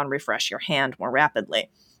redraw and refresh your hand more rapidly.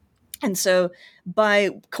 And so by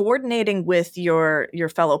coordinating with your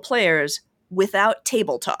fellow players without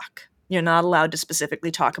table talk, you're not allowed to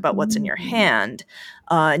specifically talk about what's in your hand,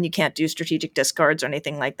 and you can't do strategic discards or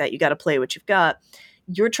anything like that. You got to play what you've got.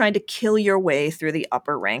 You're trying to kill your way through the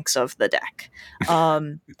upper ranks of the deck.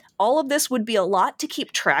 All of this would be a lot to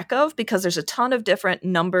keep track of because there's a ton of different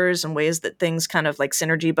numbers and ways that things kind of like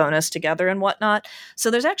synergy bonus together and whatnot.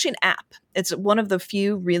 So there's actually an app. It's one of the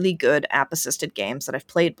few really good app-assisted games that I've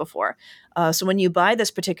played before. So when you buy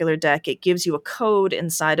this particular deck, it gives you a code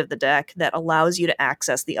inside of the deck that allows you to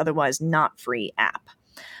access the otherwise not free app.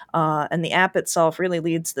 And the app itself really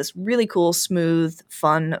leads this really cool, smooth,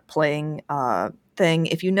 fun playing thing.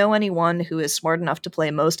 If you know anyone who is smart enough to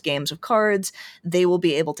play most games of cards, they will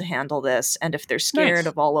be able to handle this. And if they're scared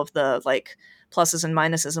of all of the like pluses and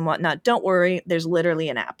minuses and whatnot, don't worry. There's literally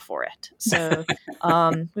an app for it. So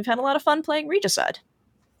we've had a lot of fun playing Regicide.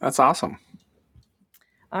 That's awesome.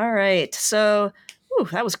 All right. So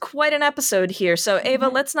that was quite an episode here. So, Ava,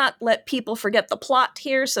 let's not let people forget the plot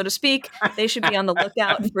here, so to speak. They should be on the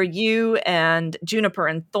lookout for you and Juniper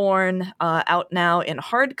and Thorn out now in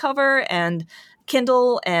hardcover and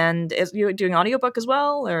Kindle. And is you doing audiobook as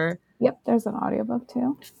well, or? Yep, there's an audiobook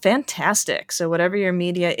too. Fantastic. So whatever your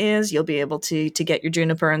media is, you'll be able to get your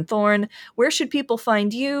Juniper and Thorn. Where should people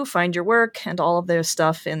find you, find your work, and all of their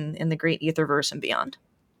stuff in the great Etherverse and beyond?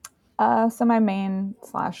 So my main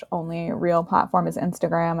 / only real platform is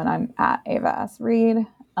Instagram, and I'm at Ava Reid.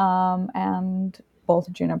 And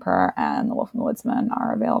both Juniper and The Wolf and the Woodsman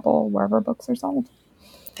are available wherever books are sold.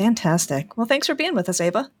 Fantastic. Well, thanks for being with us,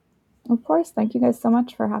 Ava. Of course. Thank you guys so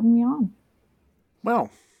much for having me on. Well,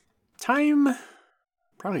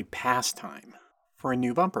 probably past time for a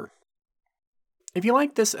new bumper. If you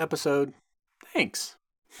liked this episode, thanks.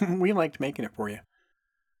 We liked making it for you.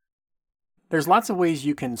 There's lots of ways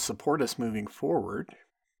you can support us moving forward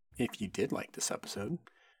if you did like this episode.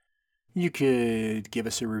 You could give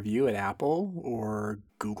us a review at Apple or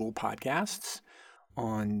Google Podcasts,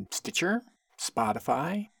 on Stitcher,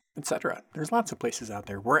 Spotify, etc. There's lots of places out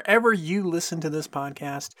there. Wherever you listen to this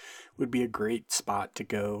podcast would be a great spot to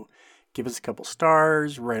go. Give us a couple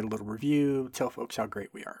stars, write a little review, tell folks how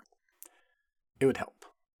great we are. It would help.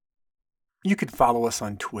 You could follow us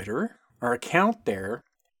on Twitter. Our account there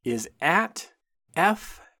is at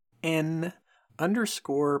FN_podcast.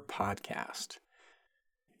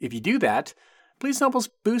 If you do that, please help us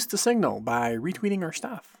boost the signal by retweeting our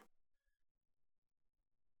stuff.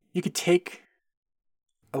 You could take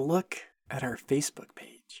a look at our Facebook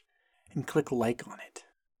page and click like on it.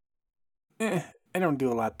 I don't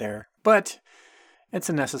do a lot there, but it's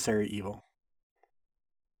a necessary evil.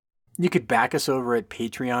 You could back us over at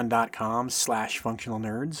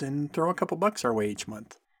patreon.com/functionalnerds and throw a couple bucks our way each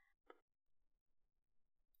month.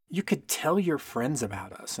 You could tell your friends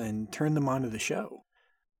about us and turn them onto the show.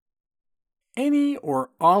 Any or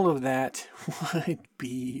all of that would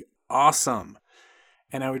be awesome,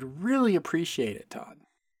 and I would really appreciate it, Todd.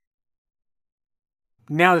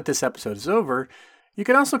 Now that this episode is over, you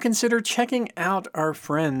could also consider checking out our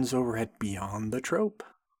friends over at Beyond the Trope.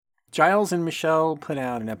 Giles and Michelle put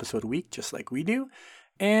out an episode a week just like we do,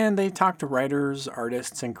 and they talk to writers,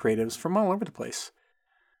 artists, and creatives from all over the place.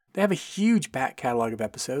 They have a huge back catalog of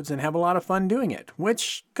episodes and have a lot of fun doing it,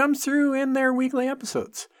 which comes through in their weekly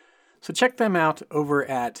episodes. So check them out over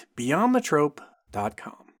at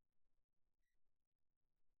beyondthetrope.com.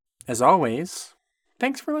 As always,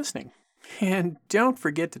 thanks for listening. And don't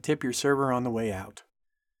forget to tip your server on the way out.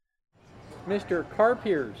 Mr.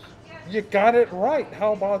 Carpiers. You got it right.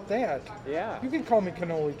 How about that? Yeah. You can call me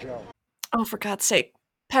Cannoli Joe. Oh, for God's sake.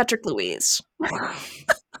 Patrick Louise.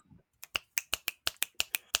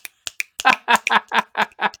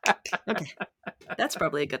 Okay. That's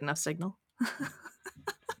probably a good enough signal.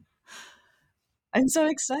 I'm so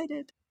excited.